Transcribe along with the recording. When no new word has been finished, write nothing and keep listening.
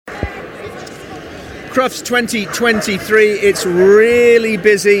Crufts 2023, it's really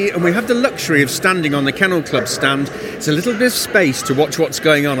busy and we have the luxury of standing on the Kennel Club stand. It's a little bit of space to watch what's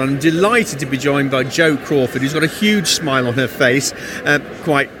going on. I'm delighted to be joined by Jo Crawford, who's got a huge smile on her face,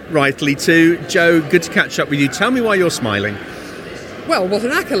 quite rightly too. Jo, good to catch up with you. Tell me why you're smiling. Well, what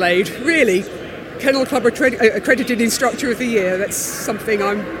an accolade, really. Kennel Club Accredited Instructor of the Year. That's something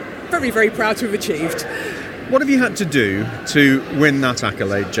I'm very, very proud to have achieved. What have you had to do to win that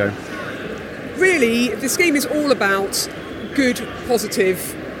accolade, Jo? Really, the scheme is all about good,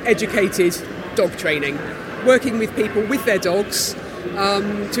 positive, educated dog training. Working with people with their dogs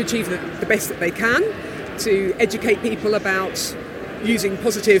to achieve the best that they can, to educate people about using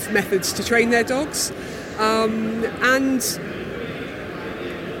positive methods to train their dogs, and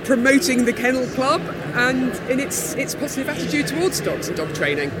promoting the Kennel Club and in its positive attitude towards dogs and dog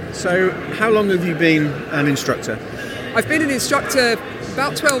training. So, how long have you been an instructor? I've been an instructor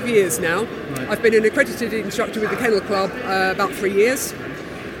about 12 years now. Right. I've been an accredited instructor with the Kennel Club about 3 years.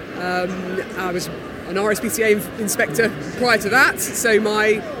 I was an RSPCA inspector prior to that, so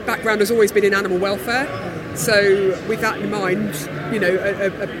my background has always been in animal welfare. So with that in mind, you know,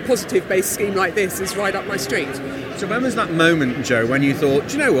 a positive-based scheme like this is right up my street. So when was that moment, Jo, when you thought,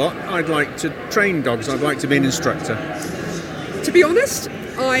 do you know what, I'd like to train dogs, I'd like to be an instructor? To be honest,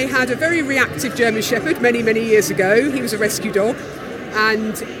 I had a very reactive German Shepherd many, many years ago. He was a rescue dog,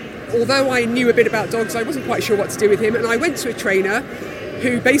 and although I knew a bit about dogs, I wasn't quite sure what to do with him, and I went to a trainer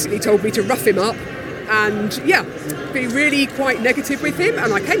who basically told me to rough him up and, be really quite negative with him,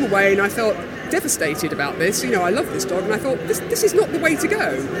 and I came away and I felt devastated about this. You know, I love this dog, and I thought, this is not the way to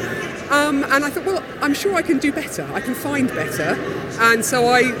go. And I thought, well, I'm sure I can do better. I can find better. And so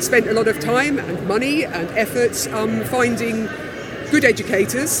I spent a lot of time and money and efforts finding good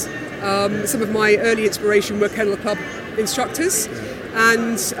educators. Some of my early inspiration were Kennel Club instructors.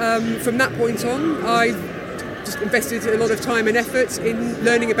 And from that point on, I just invested a lot of time and effort in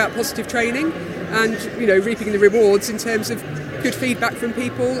learning about positive training and, you know, reaping the rewards in terms of good feedback from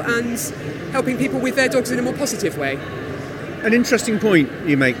people and helping people with their dogs in a more positive way. An interesting point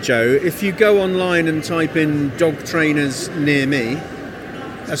you make, Jo. If you go online and type in dog trainers near me,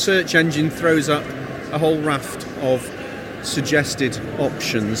 a search engine throws up a whole raft of suggested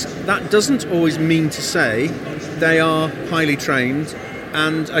options. That doesn't always mean to say they are highly trained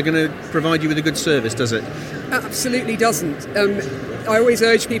and are going to provide you with a good service, does it? Absolutely doesn't. I always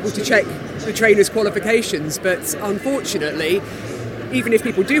urge people to check the trainer's qualifications, but unfortunately, even if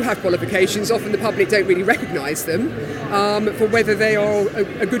people do have qualifications, often the public don't really recognise them for whether they are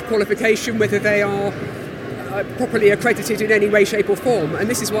a good qualification, whether they are properly accredited in any way, shape or form. And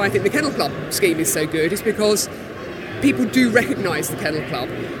this is why I think the Kennel Club scheme is so good, is because people do recognise the Kennel Club.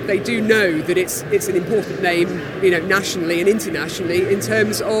 They do know that it's an important name, you know, nationally and internationally in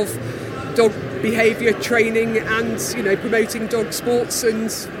terms of dog behaviour training and, you know, promoting dog sports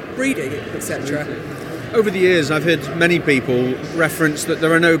and breeding, etc. Over the years, I've heard many people reference that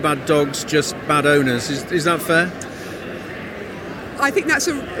there are no bad dogs, just bad owners. Is that fair? I think that's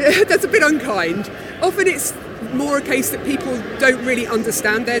a bit unkind. Often it's more a case that people don't really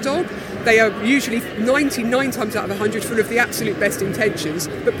understand their dog. They are usually 99 times out of 100 full of the absolute best intentions,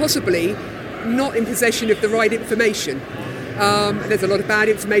 but possibly not in possession of the right information. There's a lot of bad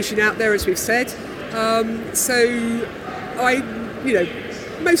information out there, as we've said.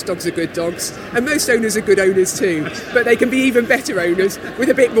 Most dogs are good dogs, and most owners are good owners too, but they can be even better owners with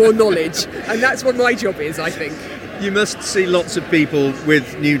a bit more knowledge, and that's what my job is, I think. You must see lots of people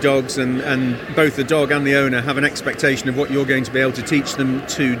with new dogs, and both the dog and the owner have an expectation of what you're going to be able to teach them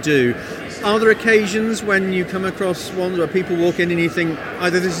to do. Are there occasions when you come across ones where people walk in and you think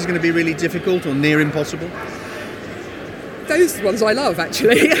either this is going to be really difficult or near impossible? Those are the ones I love,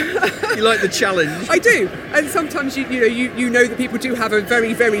 actually. You like the challenge? I do, and sometimes you know that people do have a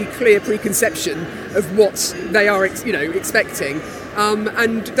very, very clear preconception of what they are expecting,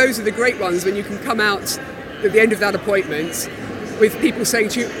 and those are the great ones when you can come out at the end of that appointment with people saying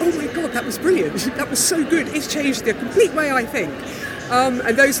to you, "Oh my God, that was brilliant! That was so good! It's changed the complete way I think."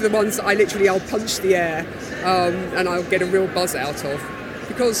 And those are the ones that I'll punch the air and I'll get a real buzz out of,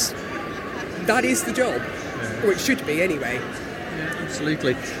 because that is the job. Or it should be anyway. Yeah,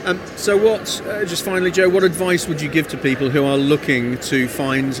 absolutely. So just finally, Jo, what advice would you give to people who are looking to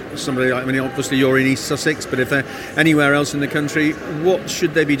find somebody, I mean, obviously you're in East Sussex, but if they're anywhere else in the country, what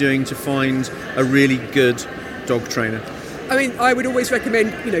should they be doing to find a really good dog trainer? I mean, I would always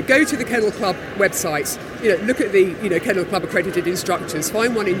recommend, go to the Kennel Club website, look at the, Kennel Club accredited instructors,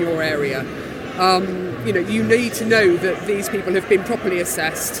 find one in your area. You need to know that these people have been properly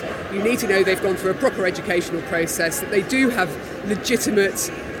assessed. You need to know they've gone through a proper educational process, that they do have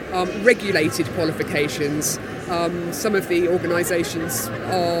legitimate regulated qualifications. Some of the organisations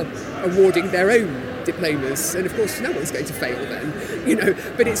are awarding their own diplomas, and of course no one's going to fail then,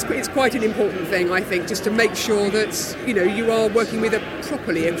 but it's quite an important thing, I think, just to make sure that you are working with a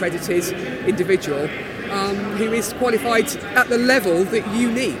properly accredited individual who is qualified at the level that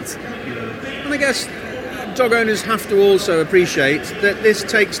you need. And I guess dog owners have to also appreciate that this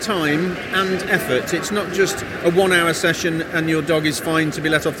takes time and effort. It's not just a 1 hour session and your dog is fine to be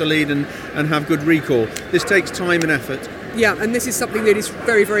let off the lead and have good recall. This takes time and effort. Yeah, and this is something that is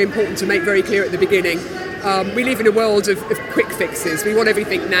very, very important to make very clear at the beginning. We live in a world of quick fixes. We want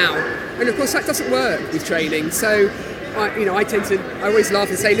everything now. And of course that doesn't work with training. So, I always laugh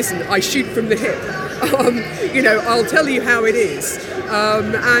and say, listen, I shoot from the hip. I'll tell you how it is.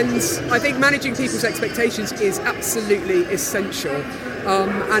 And I think managing people's expectations is absolutely essential.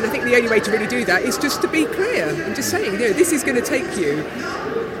 And I think the only way to really do that is just to be clear and just saying, this is going to take you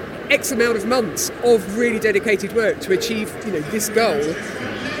X amount of months of really dedicated work to achieve, this goal.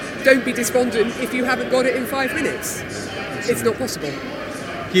 Don't be despondent if you haven't got it in 5 minutes. It's not possible.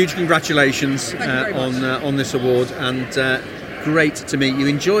 Huge congratulations on this award, and great to meet you.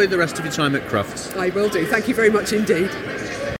 Enjoy the rest of your time at Crufts. I will do. Thank you very much indeed.